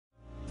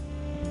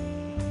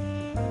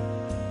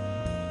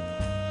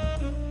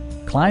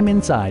climb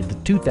inside the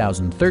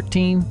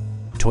 2013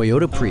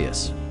 Toyota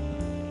Prius.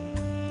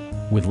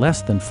 With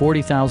less than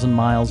 40,000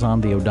 miles on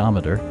the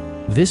odometer,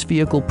 this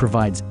vehicle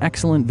provides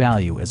excellent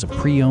value as a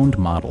pre-owned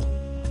model.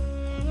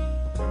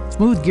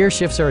 Smooth gear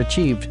shifts are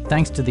achieved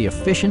thanks to the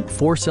efficient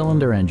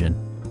 4-cylinder engine.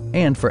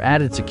 And for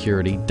added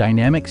security,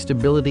 dynamic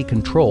stability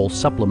control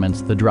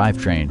supplements the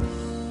drivetrain.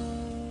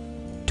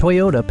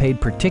 Toyota paid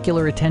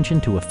particular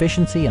attention to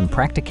efficiency and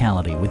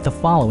practicality with the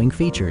following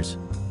features: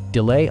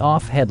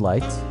 delay-off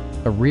headlights,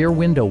 a rear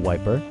window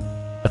wiper,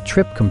 a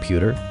trip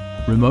computer,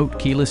 remote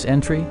keyless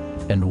entry,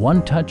 and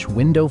one-touch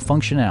window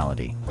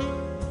functionality.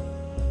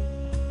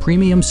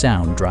 Premium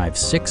sound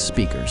drives 6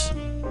 speakers,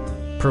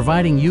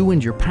 providing you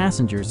and your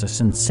passengers a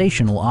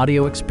sensational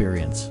audio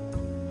experience.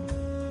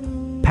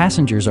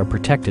 Passengers are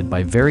protected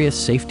by various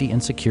safety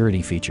and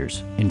security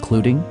features,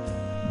 including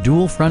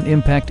dual front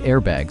impact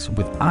airbags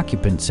with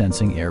occupant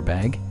sensing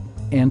airbag,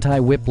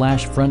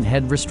 anti-whiplash front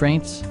head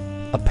restraints,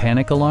 a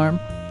panic alarm,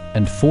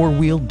 and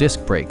 4-wheel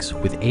disc brakes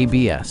with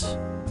ABS.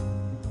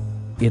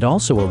 It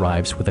also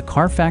arrives with a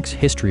Carfax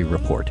history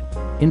report,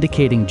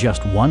 indicating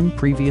just 1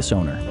 previous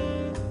owner.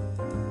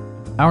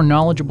 Our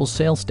knowledgeable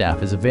sales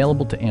staff is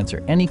available to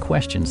answer any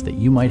questions that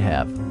you might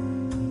have.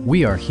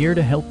 We are here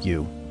to help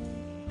you.